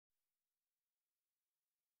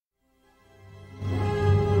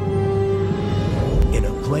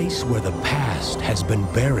place where the past has been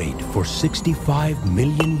buried for 65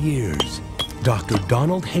 million years, Dr.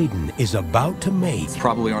 Donald Hayden is about to make... It's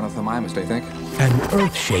probably ornithomimist, I think. ...an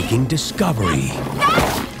earth-shaking discovery.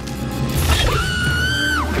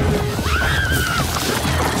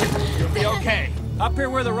 You'll be okay. Up here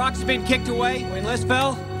where the rocks have been kicked away, when Liz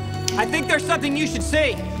fell, I think there's something you should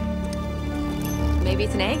see. Maybe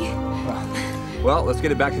it's an egg? Well, let's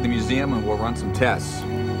get it back to the museum and we'll run some tests.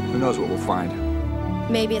 Who knows what we'll find?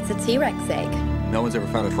 Maybe it's a T-Rex egg. No one's ever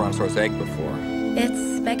found a Tyrannosaurus egg before.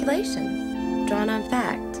 It's speculation, drawn on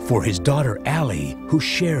fact. For his daughter Allie, who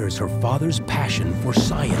shares her father's passion for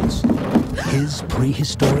science, his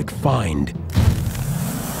prehistoric find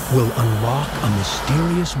will unlock a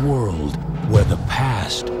mysterious world where the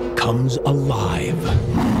past comes alive.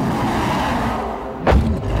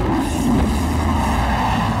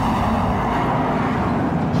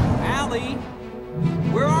 Allie,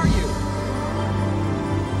 where are you?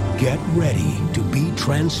 Get ready to be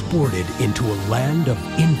transported into a land of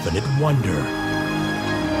infinite wonder. Dad?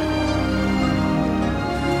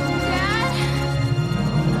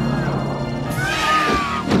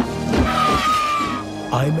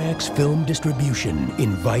 IMAX Film Distribution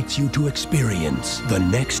invites you to experience the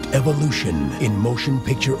next evolution in motion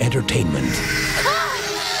picture entertainment.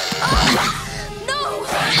 No!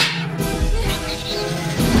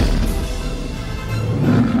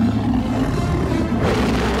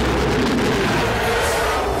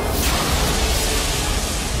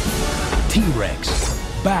 T-Rex,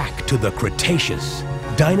 back to the Cretaceous.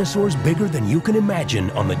 Dinosaurs bigger than you can imagine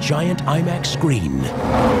on the giant IMAX screen.